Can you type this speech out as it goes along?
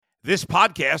This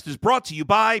podcast is brought to you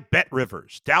by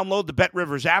BetRivers. Download the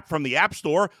BetRivers app from the App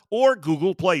Store or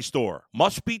Google Play Store.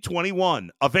 Must be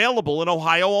 21. Available in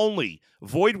Ohio only.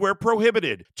 Void where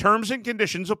prohibited. Terms and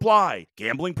conditions apply.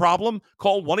 Gambling problem?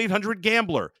 Call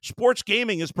 1-800-GAMBLER. Sports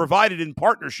gaming is provided in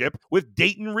partnership with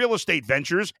Dayton Real Estate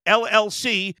Ventures,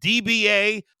 LLC,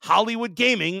 DBA, Hollywood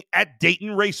Gaming at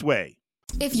Dayton Raceway.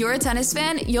 If you're a tennis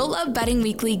fan, you'll love Betting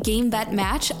Weekly Game Bet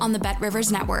Match on the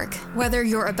BetRivers Network. Whether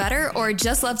you're a bettor or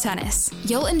just love tennis,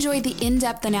 you'll enjoy the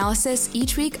in-depth analysis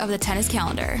each week of the tennis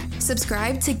calendar.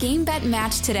 Subscribe to Game Bet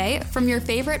Match today from your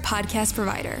favorite podcast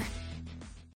provider.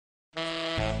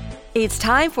 It's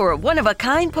time for a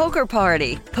one-of-a-kind poker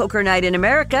party. Poker Night in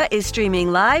America is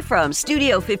streaming live from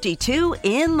Studio 52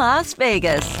 in Las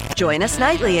Vegas. Join us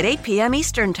nightly at 8 p.m.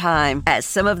 Eastern Time as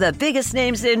some of the biggest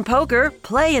names in poker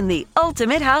play in the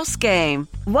ultimate house game.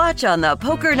 Watch on the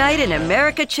Poker Night in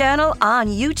America channel on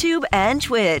YouTube and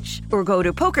Twitch, or go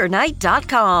to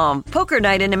pokernight.com. Poker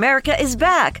Night in America is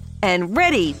back and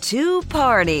ready to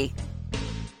party.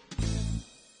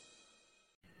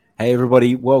 Hey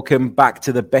everybody, welcome back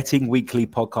to the Betting Weekly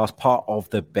podcast, part of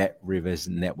the BetRivers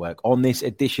Network. On this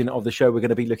edition of the show, we're going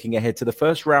to be looking ahead to the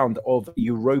first round of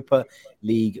Europa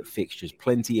League fixtures.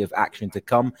 Plenty of action to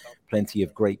come, plenty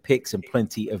of great picks, and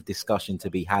plenty of discussion to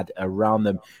be had around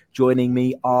them. Joining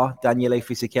me are Daniele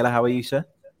Fisichella. How are you, sir?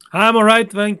 I'm all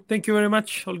right. Thank you very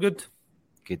much. All good.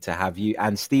 Good to have you.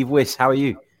 And Steve Wiss, how are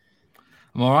you?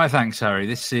 I'm all right, thanks, Harry.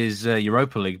 This is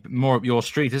Europa League, more up your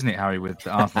street, isn't it, Harry, with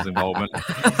Arsenal's involvement?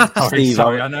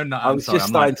 Sorry, I know. I was just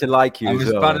starting to like you. I'm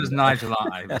as bad as Nigel.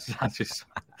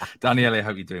 Daniele, I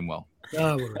hope you're doing well.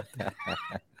 Oh, all right.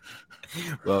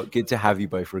 Well, good to have you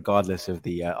both, regardless of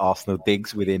the Arsenal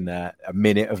digs within a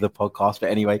minute of the podcast.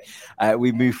 But anyway,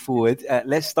 we move forward.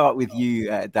 Let's start with you,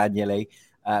 Daniele,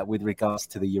 with regards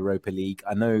to the Europa League.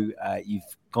 I know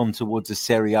you've gone towards a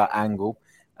Serie A angle.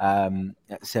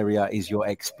 Serie A is your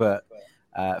expert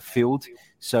field.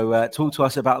 So talk to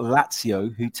us about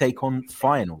Lazio, who take on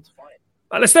Feyenoord.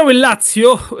 Let's start with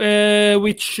Lazio,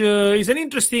 which is an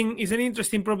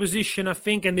interesting proposition, I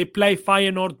think, and they play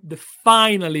Feyenoord, the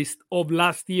finalist of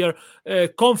last year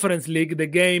Conference League. The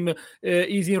game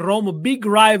is in Rome, a big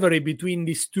rivalry between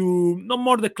these two, not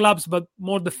more the clubs, but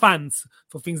more the fans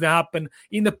for things that happened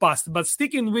in the past. But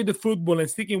sticking with the football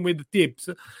and sticking with the tips,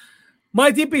 my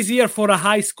tip is here for a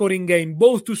high-scoring game,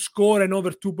 both to score and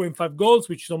over 2.5 goals,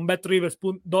 which is on BetRivers,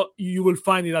 you will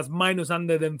find it as minus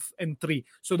 103.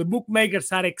 So the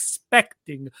bookmakers are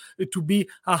expecting it to be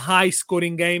a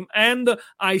high-scoring game, and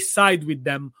I side with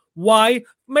them. Why?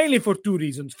 Mainly for two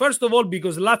reasons. First of all,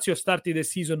 because Lazio started the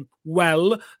season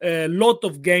well. A lot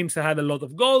of games had a lot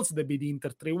of goals. They beat Inter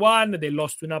 3-1. They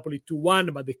lost to Napoli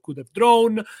 2-1, but they could have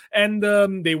drawn. And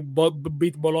they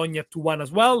beat Bologna 2-1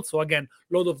 as well. So again,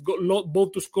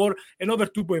 both to score and over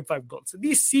 2.5 goals.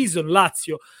 This season,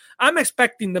 Lazio, I'm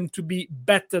expecting them to be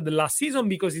better than last season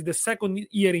because it's the second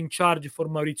year in charge for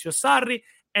Maurizio Sarri.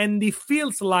 And it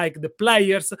feels like the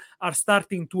players are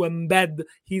starting to embed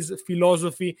his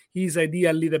philosophy, his idea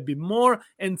a little bit more.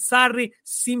 And Sarri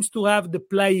seems to have the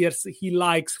players he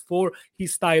likes for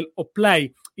his style of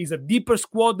play. He's a deeper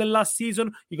squad than last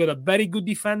season. You got a very good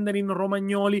defender in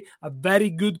Romagnoli, a very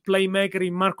good playmaker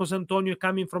in Marcos Antonio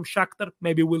coming from Shakhtar.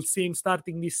 Maybe we'll see him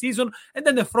starting this season. And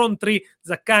then the front three,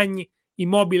 Zaccagni,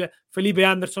 Immobile, Felipe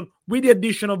Anderson, with the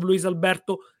addition of Luis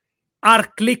Alberto, are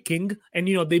clicking, and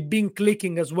they've been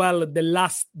clicking as well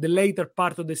the later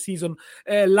part of the season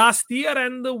last year,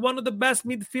 and one of the best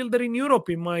midfielder in Europe,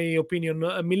 in my opinion,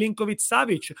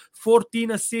 Milinkovic-Savic, 14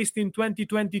 assists in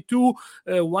 2022.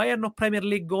 Why are no Premier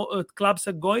League clubs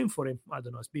are going for him? I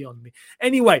don't know, it's beyond me.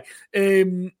 Anyway,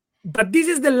 but this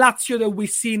is the Lazio that we've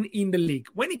seen in the league.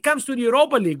 When it comes to the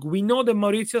Europa League, we know that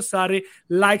Maurizio Sarri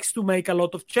likes to make a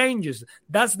lot of changes.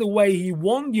 That's the way he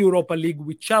won the Europa League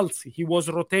with Chelsea. He was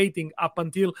rotating up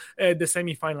until the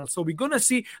semi-final. So we're going to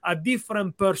see a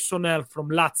different personnel from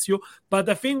Lazio, but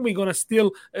I think we're going to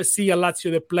still see a Lazio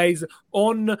that plays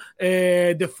on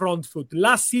the front foot.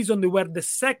 Last season, they were the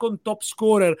second top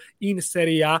scorer in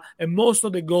Serie A, and most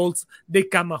of the goals, they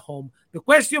come at home. The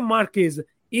question mark is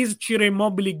Ciro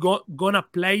Immobile gonna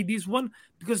play this one?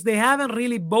 Because they haven't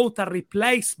really bought a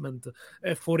replacement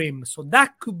for him. So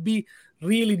that could be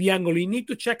really the angle. You need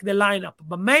to check the lineup.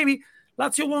 But maybe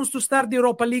Lazio wants to start the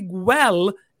Europa League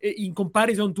well in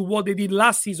comparison to what they did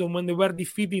last season when they were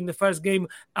defeated in the first game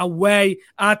away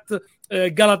at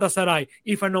Galatasaray,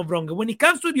 if I'm not wrong. When it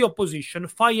comes to the opposition,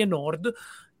 Feyenoord,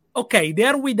 okay,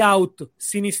 they're without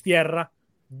Sinisterra,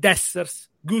 Dessers,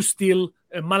 Gustil,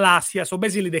 Malasia. So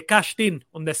basically they cashed in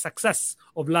on the success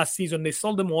of last season. They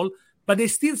sold them all, but they're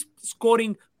still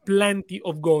scoring plenty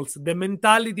of goals. The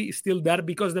mentality is still there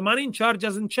because the man in charge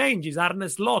hasn't changed. He's Arne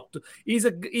Slot. He's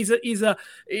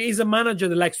a manager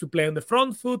that likes to play on the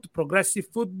front foot, progressive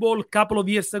football. A couple of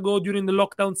years ago, during the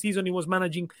lockdown season, he was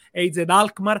managing AZ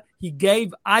Alkmaar. He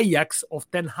gave Ajax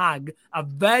of Ten Hag a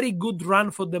very good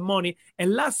run for the money.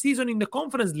 And last season in the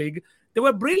Conference League, they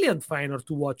were brilliant, Feyenoord,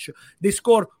 to watch. They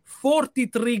scored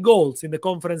 43 goals in the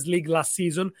Conference League last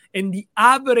season, and the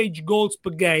average goals per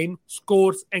game,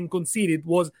 scores and conceded,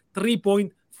 was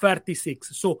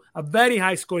 3.36. So a very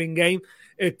high-scoring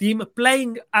team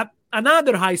playing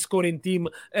another high-scoring team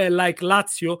like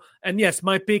Lazio. And yes,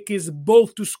 my pick is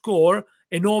both to score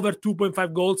and over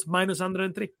 2.5 goals, minus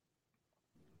 103.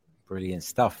 Brilliant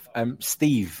stuff.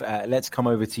 Steve, let's come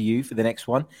over to you for the next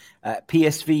one.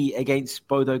 PSV against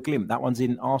Bodo Glimt. That one's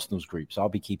in Arsenal's group, so I'll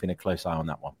be keeping a close eye on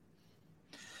that one.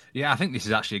 Yeah, I think this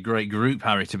is actually a great group,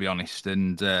 Harry, to be honest.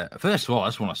 And first of all, I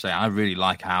just want to say I really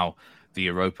like how the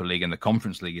Europa League and the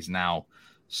Conference League is now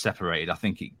separated. I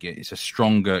think it's a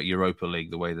stronger Europa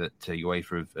League, the way that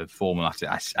UEFA have formulated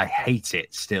it. I hate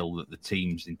it still that the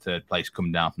teams in third place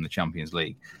come down from the Champions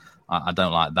League. I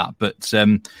don't like that. But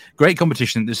great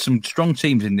competition. There's some strong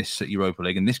teams in this Europa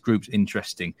League, and this group's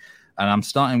interesting. And I'm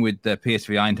starting with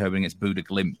PSV Eindhoven against Bodo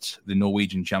Glimt, the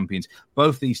Norwegian champions.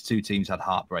 Both these two teams had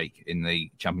heartbreak in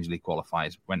the Champions League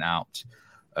qualifiers, went out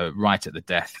right at the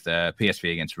death.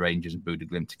 PSV against Rangers and Bodo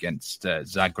Glimt against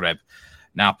Zagreb.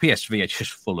 Now, PSV are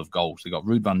just full of goals. They've got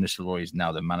Ruud van Nistelrooy is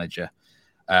now the manager.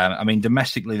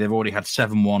 Domestically, they've already had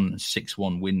 7-1,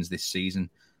 6-1 wins this season.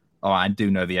 Oh, I do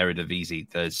know the Eredivisie.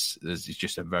 It's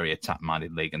just a very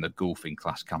attack-minded league, and the golfing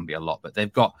class can be a lot. But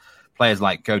they've got players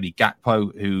like Cody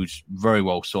Gakpo, who's very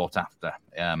well sought after,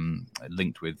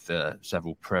 linked with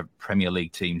several Premier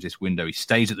League teams this window. He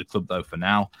stays at the club, though, for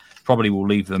now. Probably will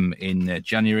leave them in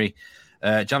January.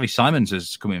 Javi Simons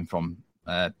has come in from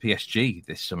PSG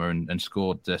this summer and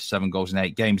scored 7 goals in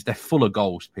 8 games. They're full of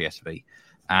goals, PSV.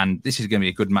 And this is going to be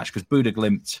a good match because Bodo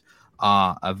Glimt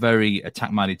are a very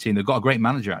attack-minded team. They've got a great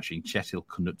manager, actually, Kjetil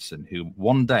Knutsen, who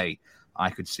one day I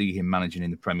could see him managing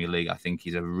in the Premier League. I think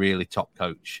he's a really top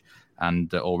coach.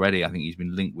 And already I think he's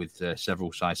been linked with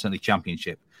several sides, certainly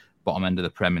Championship, bottom end of the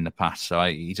Prem in the past. So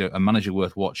he's a manager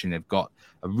worth watching. They've got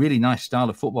a really nice style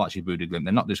of football, actually, Bodo Glimt.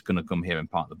 They're not just going to come here and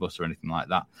park the bus or anything like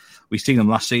that. We've seen them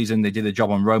last season. They did a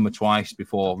job on Roma twice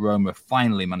before Roma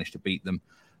finally managed to beat them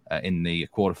in the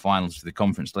quarterfinals of the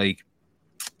Conference League.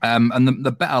 And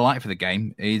the bet I like for the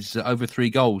game is over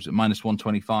 3 goals at minus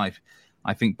 125.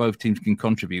 I think both teams can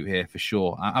contribute here for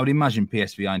sure. I would imagine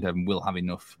PSV Eindhoven will have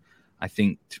enough. I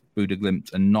think Bodo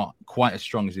Glimt are not quite as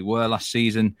strong as they were last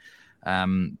season.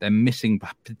 They're missing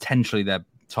potentially their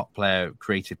top player,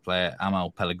 creative player, Amal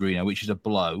Pellegrino, which is a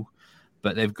blow.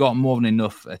 But they've got more than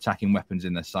enough attacking weapons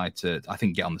in their side to, I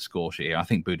think, get on the score sheet here. I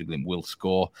think Bodo Glimt will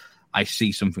score. I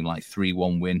see something like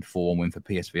 3-1 win, 4-1 win for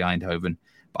PSV Eindhoven.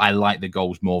 But I like the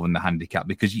goals more than the handicap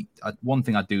because one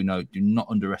thing I do know, do not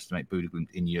underestimate Bodo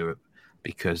Glimt in Europe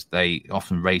because they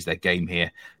often raise their game here,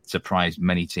 surprised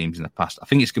many teams in the past. I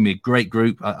think it's going to be a great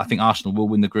group. I think Arsenal will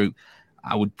win the group.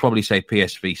 I would probably say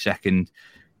PSV second,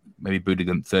 maybe Bodo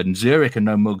Glimt third, and Zurich are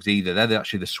no mugs either. They're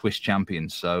actually the Swiss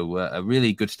champions. So a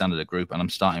really good standard of group. And I'm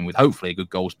starting with hopefully a good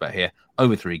goals bet here.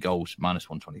 Over 3 goals, minus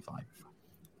 125.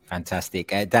 Fantastic.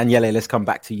 Daniele, let's come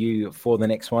back to you for the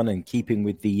next one. And keeping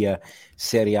with the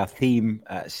Serie A theme,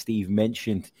 Steve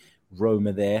mentioned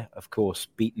Roma there, of course,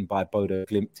 beaten by Bodo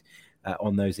Glimt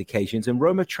on those occasions. And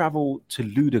Roma travel to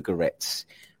Ludogorets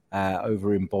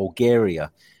over in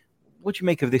Bulgaria. What do you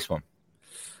make of this one?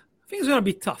 I think it's going to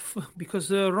be tough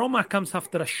because Roma comes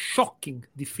after a shocking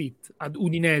defeat at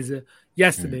Udinese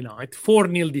yesterday night,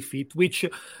 4-0 defeat, which,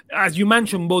 as you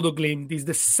mentioned, Bodo Glimt is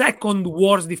the second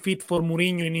worst defeat for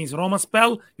Mourinho in his Roma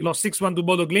spell. He lost 6-1 to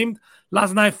Bodo Glimt.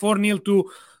 Last night, 4-0 to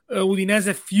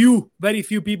Udinese. Very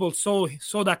few people saw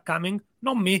that coming.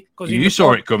 Not me. You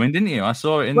saw it coming, didn't you? I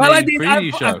saw it in the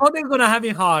preview show. I thought they were going to have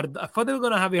it hard.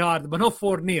 But not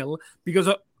 4-0 because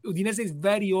Udinese is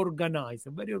very organized,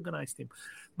 a very organized team.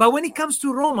 But when it comes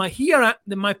to Roma, here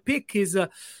my pick is, I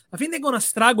think they're going to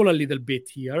struggle a little bit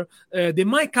here. They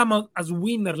might come out as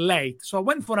winner late. So I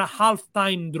went for a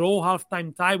half-time draw,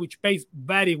 half-time tie, which pays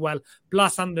very well,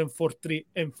 plus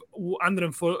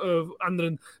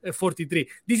 143.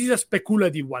 This is a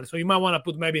speculative one, so you might want to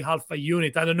put maybe half a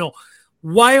unit. I don't know.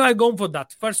 Why am I going for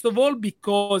that? First of all,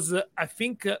 because I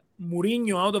think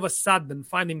Mourinho, out of a sudden,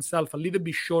 find himself a little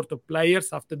bit short of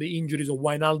players after the injuries of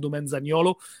Wijnaldum and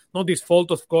Zaniolo. Not his fault,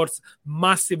 of course,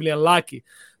 massively unlucky.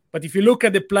 But if you look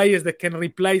at the players that can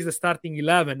replace the starting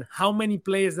 11, how many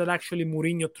players that actually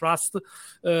Mourinho trusts,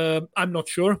 I'm not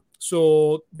sure.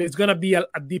 So there's going to be a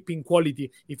dip in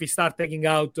quality if he start taking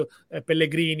out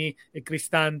Pellegrini,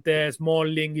 Cristante,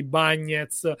 Smalling,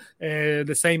 Ibanez,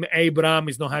 the same Abraham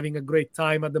is not having a great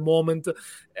time at the moment.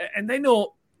 And I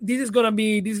know this is going to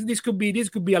be, this could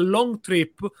be a long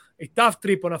trip, a tough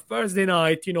trip on a Thursday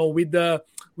night,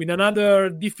 with another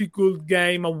difficult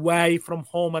game away from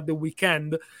home at the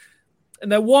weekend.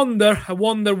 And I wonder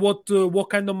what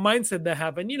kind of mindset they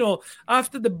have. And,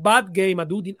 after the bad game at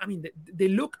Udine, I mean, they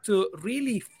looked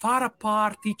really far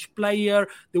apart, each player.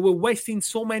 They were wasting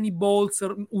so many balls.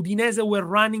 Udinese were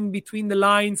running between the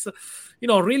lines.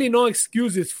 Really no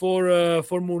excuses for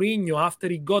Mourinho. After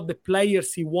he got the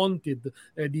players he wanted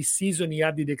this season, he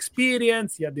had the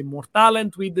experience, he had the more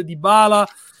talent with Dybala.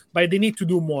 But they need to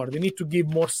do more. They need to give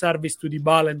more service to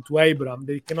Dybala and to Abraham.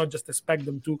 They cannot just expect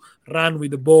them to run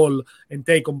with the ball and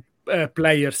take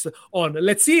players on.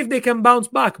 Let's see if they can bounce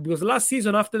back, because last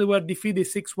season, after they were defeated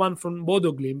 6-1 from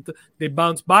Bodo Glimt, they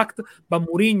bounced back, but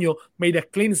Mourinho made a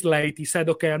clean slate. He said,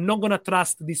 okay, I'm not going to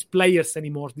trust these players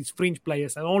anymore, these fringe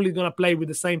players. I'm only going to play with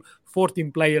the same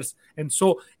 14 players. And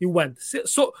so he went.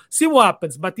 So see what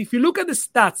happens. But if you look at the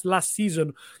stats last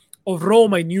season of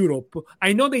Roma in Europe,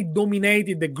 I know they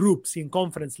dominated the groups in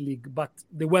Conference League, but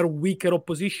they were weaker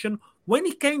opposition. When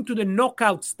it came to the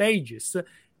knockout stages,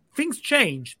 things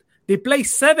changed. They played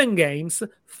 7 games.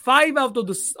 5 out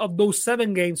of those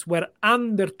 7 games were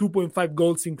under 2.5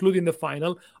 goals, including the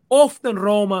final. Often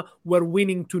Roma were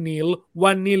winning 2-0,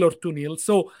 1-0 or 2-0.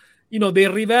 So, they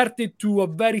reverted to a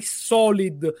very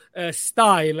solid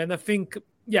style. And I think,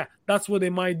 that's what they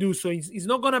might do. So it's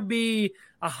not going to be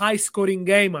a high-scoring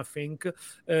game, I think.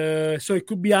 So it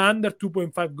could be under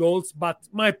 2.5 goals. But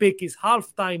my pick is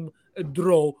halftime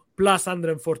draw plus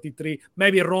 143.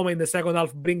 Maybe Roma in the second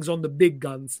half brings on the big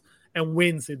guns and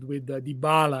wins it with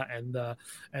Dybala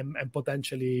and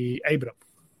potentially Abraham.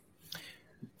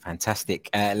 Fantastic.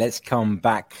 Let's come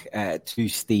back to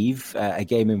Steve. A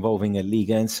game involving a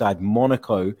Liga side.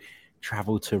 Monaco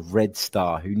travelled to Red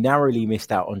Star, who narrowly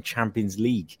missed out on Champions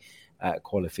League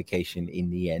qualification in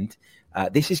the end.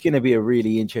 This is going to be a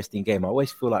really interesting game. I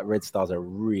always feel like Red Star's a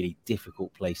really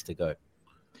difficult place to go.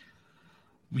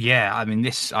 Yeah, I mean,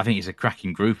 I think it's a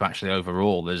cracking group, actually,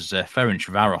 overall. There's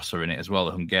Ferencvaros are in it as well,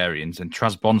 the Hungarians, and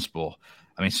Trabzonspor.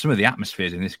 I mean, some of the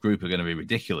atmospheres in this group are going to be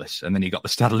ridiculous. And then you got the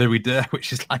Stade Louis II,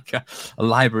 which is like a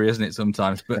library, isn't it,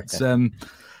 sometimes? But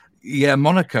yeah,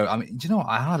 Monaco, I mean, do you know what?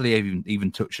 I hardly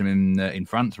even touch them in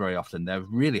France very often. They're a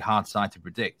really hard side to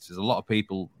predict. There's a lot of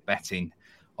people betting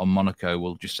on Monaco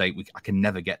will just say, I can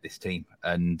never get this team.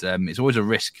 And it's always a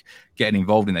risk getting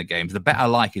involved in their games. The bet I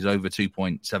like is over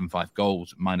 2.75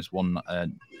 goals, minus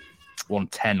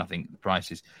 110, I think the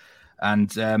price is.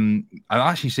 And I've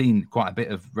actually seen quite a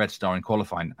bit of Red Star in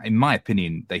qualifying. In my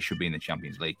opinion, they should be in the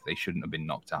Champions League. They shouldn't have been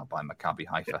knocked out by Maccabi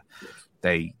Haifa.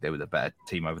 They were the better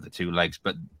team over the 2 legs.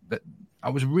 But I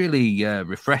was really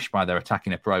refreshed by their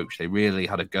attacking approach. They really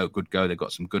had a good go. They've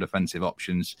got some good offensive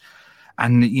options.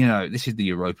 And, this is the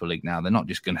Europa League now. They're not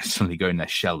just going to suddenly go in their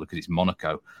shell because it's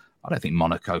Monaco. I don't think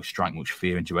Monaco strike much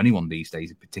fear into anyone these days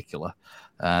in particular.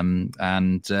 I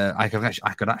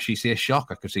could actually see a shock.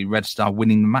 I could see Red Star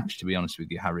winning the match, to be honest with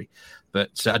you, Harry.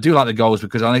 But I do like the goals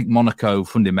because I think Monaco,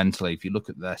 fundamentally, if you look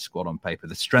at their squad on paper,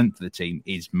 the strength of the team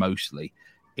is mostly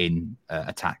in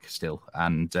attack still.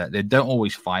 And they don't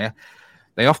always fire.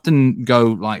 They often go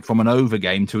like from an over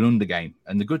game to an under game.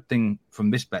 And the good thing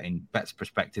from this bet's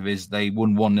perspective is they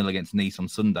won 1-0 against Nice on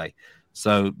Sunday.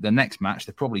 So the next match,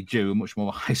 they're probably due a much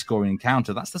more high-scoring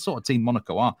encounter. That's the sort of team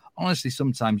Monaco are. Honestly,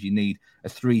 sometimes you need a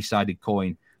 3-sided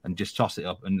coin and just toss it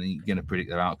up and you're going to predict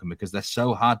their outcome because they're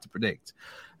so hard to predict.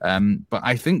 But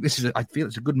I think I feel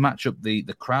it's a good matchup. The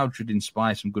crowd should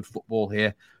inspire some good football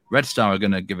here. Red Star are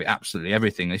going to give it absolutely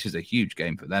everything. This is a huge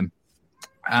game for them.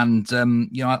 And,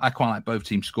 I quite like both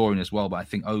teams scoring as well, but I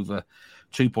think over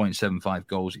 2.75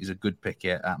 goals is a good pick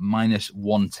here at minus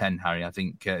 110, Harry. I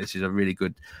think this is a really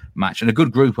good match and a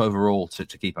good group overall to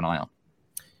keep an eye on.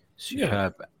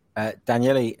 Superb.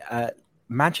 Daniele,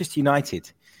 Manchester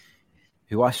United,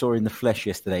 who I saw in the flesh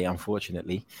yesterday,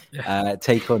 unfortunately,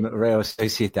 take on Real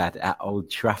Sociedad at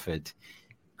Old Trafford.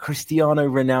 Cristiano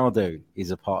Ronaldo is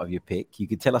a part of your pick. You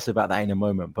could tell us about that in a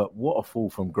moment, but what a fall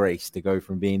from grace to go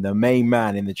from being the main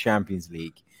man in the Champions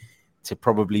League to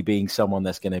probably being someone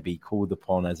that's going to be called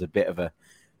upon as a bit of a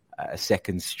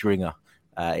second stringer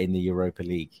in the Europa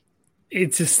League.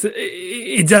 It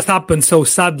just happened so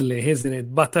sadly, isn't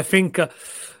it? But I think,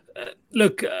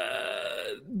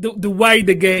 the way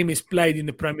the game is played in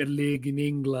the Premier League in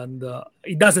England,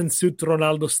 it doesn't suit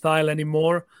Ronaldo's style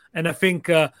anymore. And I think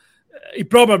he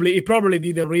probably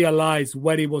didn't realize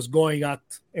where he was going at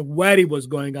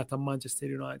Manchester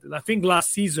United. I think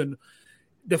last season,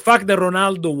 the fact that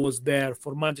Ronaldo was there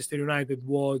for Manchester United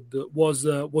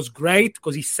was great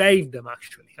because he saved them,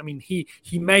 actually. I mean, he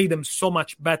made them so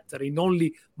much better. He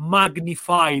only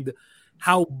magnified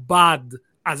how bad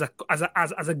as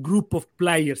a group of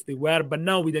players they were. But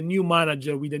now with a new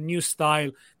manager, with a new style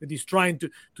that is trying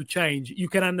to change, you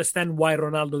can understand why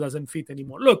Ronaldo doesn't fit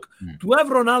anymore. Look, to have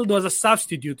Ronaldo as a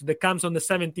substitute that comes on the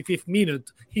 75th minute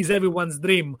is everyone's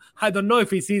dream. I don't know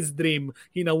if it's his dream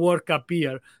in a World Cup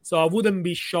here. So I wouldn't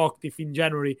be shocked if in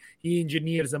January he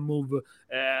engineers a move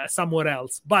somewhere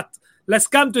else. But let's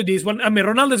come to this one. I mean,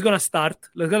 Ronaldo's going to start.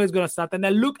 And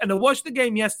I watched the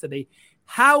game yesterday.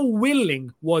 How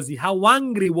willing was he? How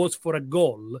hungry was for a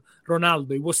goal?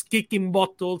 Ronaldo. He was kicking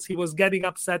bottles. He was getting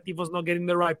upset. He was not getting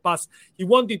the right pass. He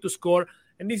wanted to score.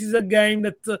 And this is a game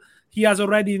that he has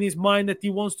already in his mind that he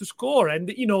wants to score. And,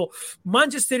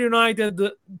 Manchester United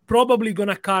probably going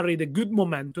to carry the good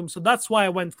momentum. So that's why I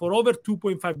went for over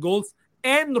 2.5 goals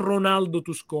and Ronaldo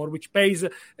to score, which pays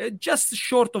just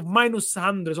short of minus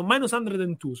 100, so minus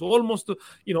 102. So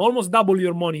almost double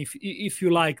your money if you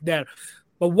like there.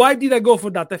 But why did I go for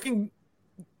that? I think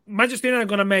Manchester United are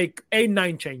going to make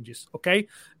 8-9 changes, okay?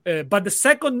 But the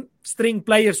second string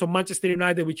players of Manchester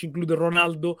United, which include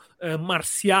Ronaldo,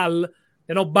 Martial,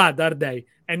 they're not bad, are they?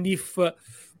 And if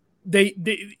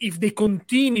they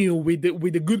continue with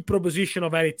the good proposition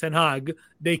of Erik ten Hag,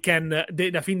 I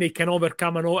think they can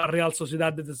overcome a Real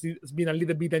Sociedad that has been a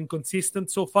little bit inconsistent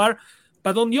so far.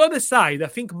 But on the other side, I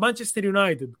think Manchester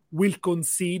United will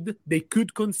concede. They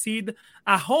could concede.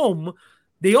 At home,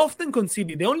 they often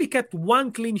conceded. They only kept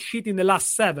one clean sheet in the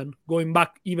last 7, going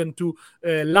back even to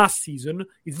last season.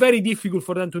 It's very difficult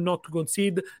for them to not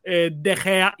concede. De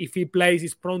Gea, if he plays,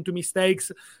 is prone to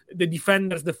mistakes. The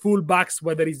defenders, the fullbacks,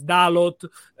 whether it's Dalot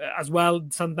as well,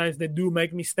 sometimes they do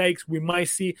make mistakes. We might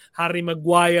see Harry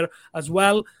Maguire as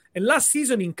well. And last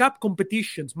season in cup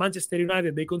competitions, Manchester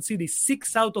United, they conceded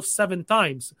 6 out of 7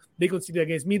 times. They conceded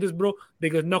against Middlesbrough. They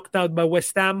got knocked out by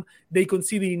West Ham. They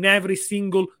conceded in every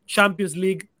single Champions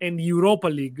League and Europa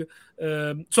League.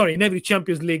 In every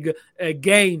Champions League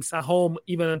games at home,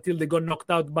 even until they got knocked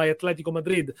out by Atletico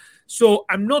Madrid. So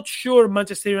I'm not sure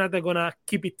Manchester United are going to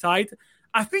keep it tight.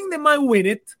 I think they might win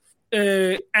it.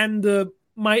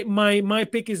 My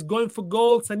pick is going for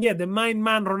goals. And the main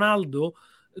man, Ronaldo,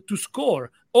 to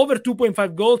score over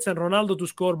 2.5 goals and Ronaldo to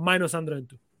score minus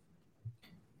 102.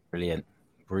 Brilliant.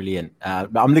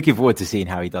 I'm looking forward to seeing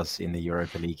how he does in the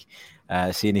Europa League,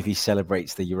 seeing if he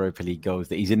celebrates the Europa League goals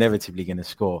that he's inevitably going to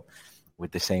score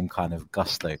with the same kind of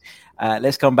gusto.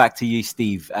 Let's come back to you,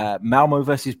 Steve. Malmo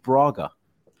versus Braga.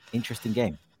 Interesting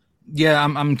game. Yeah,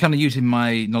 I'm kind of using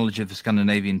my knowledge of the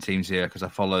Scandinavian teams here because I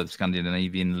follow the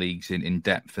Scandinavian leagues in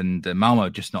depth, and Malmo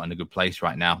just not in a good place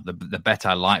right now. The bet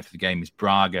I like for the game is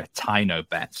Braga Tino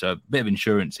bet, so a bit of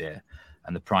insurance here,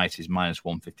 and the price is minus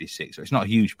 156. So it's not a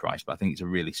huge price, but I think it's a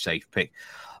really safe pick.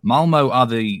 Malmo are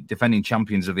the defending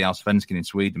champions of the Allsvenskan in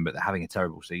Sweden, but they're having a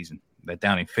terrible season. They're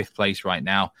down in 5th place right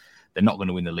now. They're not going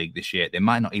to win the league this year. They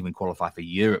might not even qualify for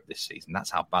Europe this season. That's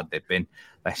how bad they've been.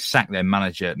 They sacked their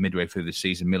manager midway through the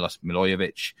season, Milos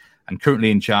Milojevic, and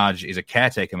currently in charge is a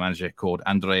caretaker manager called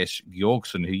Andreas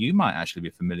Georgsson, who you might actually be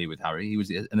familiar with, Harry. He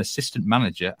was an assistant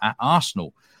manager at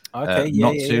Arsenal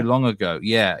not too long ago.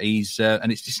 Yeah, he's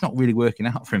and it's just not really working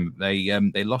out for him.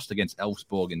 They lost against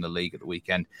Elfsborg in the league at the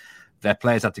weekend. Their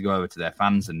players had to go over to their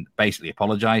fans and basically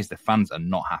apologise. The fans are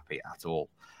not happy at all.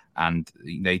 And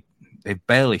they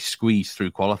barely squeezed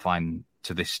through qualifying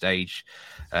to this stage.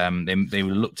 They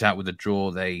were looked at with a draw.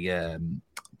 They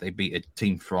beat a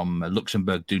team from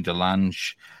Luxembourg,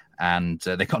 Dudelange, and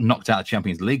they got knocked out of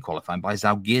Champions League qualifying by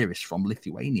Zalgiris from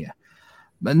Lithuania.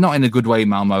 But not in a good way,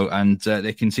 Malmo, and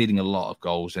they're conceding a lot of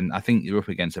goals. And I think you're up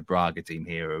against a Braga team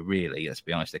here who are really, let's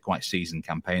be honest, they're quite seasoned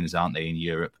campaigners, aren't they, in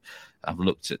Europe? I've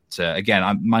looked at,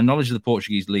 my knowledge of the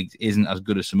Portuguese league isn't as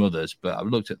good as some others, but I've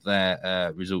looked at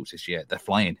their results this year. They're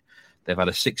flying. They've had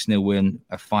a 6-0 win,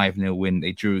 a 5-0 win.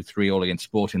 They drew 3-3 against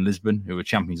Sporting Lisbon, who are a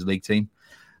Champions League team.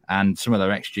 And some of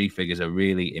their XG figures are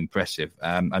really impressive.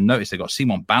 I noticed they've got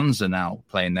Simon Banza now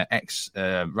playing their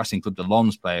ex-Racing Club de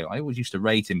Lons player. I always used to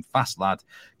rate him. Fast lad,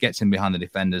 gets him behind the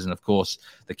defenders. And, of course,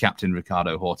 the captain,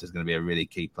 Ricardo Horta, is going to be a really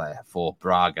key player for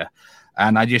Braga.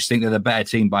 And I just think they're the better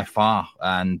team by far.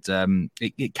 And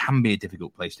it can be a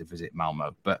difficult place to visit,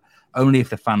 Malmo, but only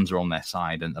if the fans are on their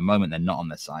side. And at the moment, they're not on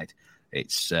their side.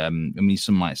 It's, some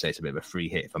might say it's a bit of a free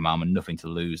hit for Malmo, nothing to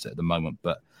lose at the moment.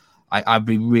 But I'd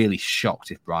be really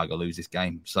shocked if Braga lose this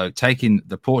game. So taking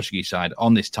the Portuguese side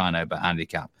on this Tino bet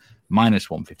handicap, minus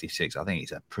 156, I think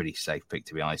it's a pretty safe pick,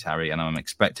 to be honest, Harry, and I'm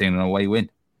expecting an away win.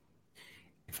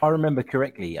 If I remember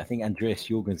correctly, I think Andreas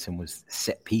Jorgensen was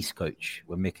set-piece coach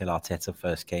when Mikel Arteta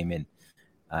first came in.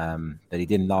 But he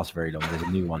didn't last very long. There's a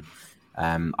new one.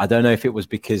 I don't know if it was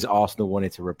because Arsenal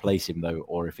wanted to replace him, though,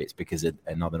 or if it's because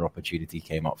another opportunity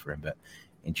came up for him. But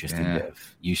interesting bit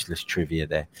of useless trivia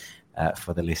there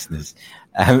for the listeners.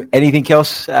 Anything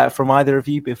else from either of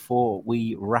you before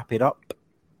we wrap it up?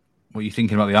 What are you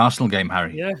thinking about the Arsenal game,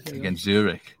 Harry, against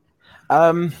Zurich?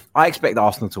 I expect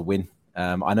Arsenal to win.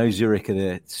 I know Zurich are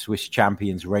the Swiss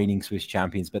champions, reigning Swiss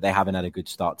champions, but they haven't had a good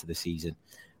start to the season.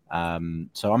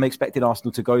 So I'm expecting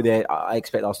Arsenal to go there. I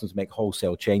expect Arsenal to make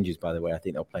wholesale changes, by the way. I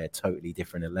think they'll play a totally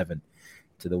different 11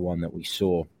 to the one that we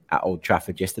saw at Old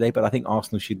Trafford yesterday. But I think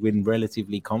Arsenal should win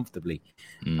relatively comfortably.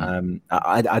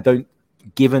 I don't,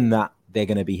 given that they're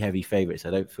going to be heavy favourites, I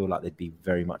don't feel like there'd be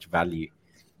very much value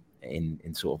in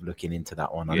sort of looking into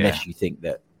that one, unless you think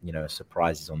that, a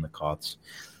surprise is on the cards.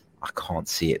 I can't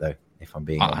see it, though, if I'm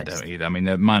being honest. I don't either. I mean,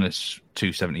 they're minus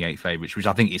 278 favourites, which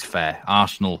I think is fair.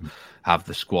 Arsenal have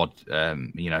the squad,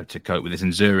 to cope with this.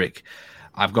 And Zurich,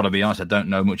 I've got to be honest, I don't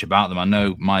know much about them. I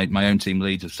know my own team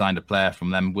Leeds have signed a player from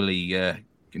them, Willy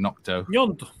Gnocto.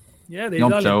 Gnonto. Yeah,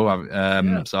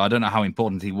 Gnonto. So I don't know how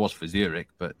important he was for Zurich,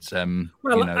 but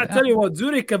I tell you what,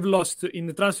 Zurich have lost in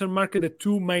the transfer market the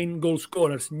two main goal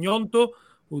scorers, Gnonto,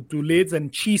 who to Leeds,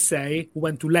 and Chisei, who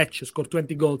went to Lecce, scored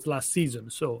 20 goals last season.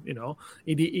 So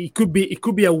it could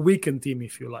be a weakened team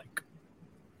if you like.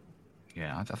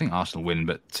 Yeah, I think Arsenal win,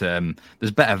 but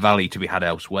there's better value to be had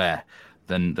elsewhere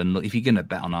than if you're going to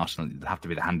bet on Arsenal, it'd have to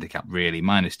be the handicap, really.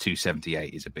 Minus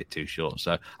 278 is a bit too short.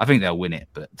 So I think they'll win it,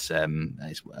 but from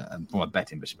a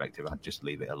betting perspective, I'd just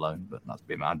leave it alone. But that's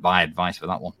been my advice for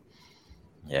that one.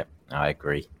 Yeah, I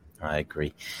agree.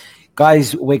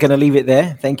 Guys, we're going to leave it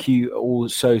there. Thank you all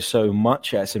so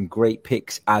much. Some great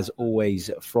picks, as always,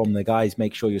 from the guys.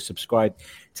 Make sure you're subscribed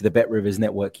to the Bet Rivers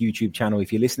Network YouTube channel.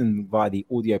 If you're listening via the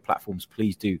audio platforms,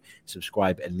 please do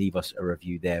subscribe and leave us a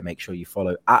review there. Make sure you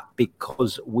follow at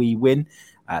Because We Win,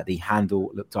 the handle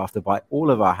looked after by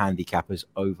all of our handicappers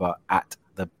over at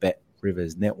the Bet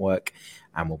Rivers Network.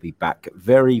 And we'll be back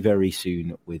very, very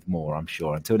soon with more, I'm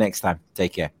sure. Until next time,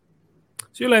 take care.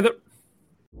 See you later.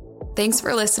 Thanks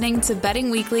for listening to Betting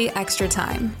Weekly Extra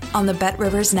Time on the Bet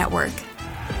Rivers Network.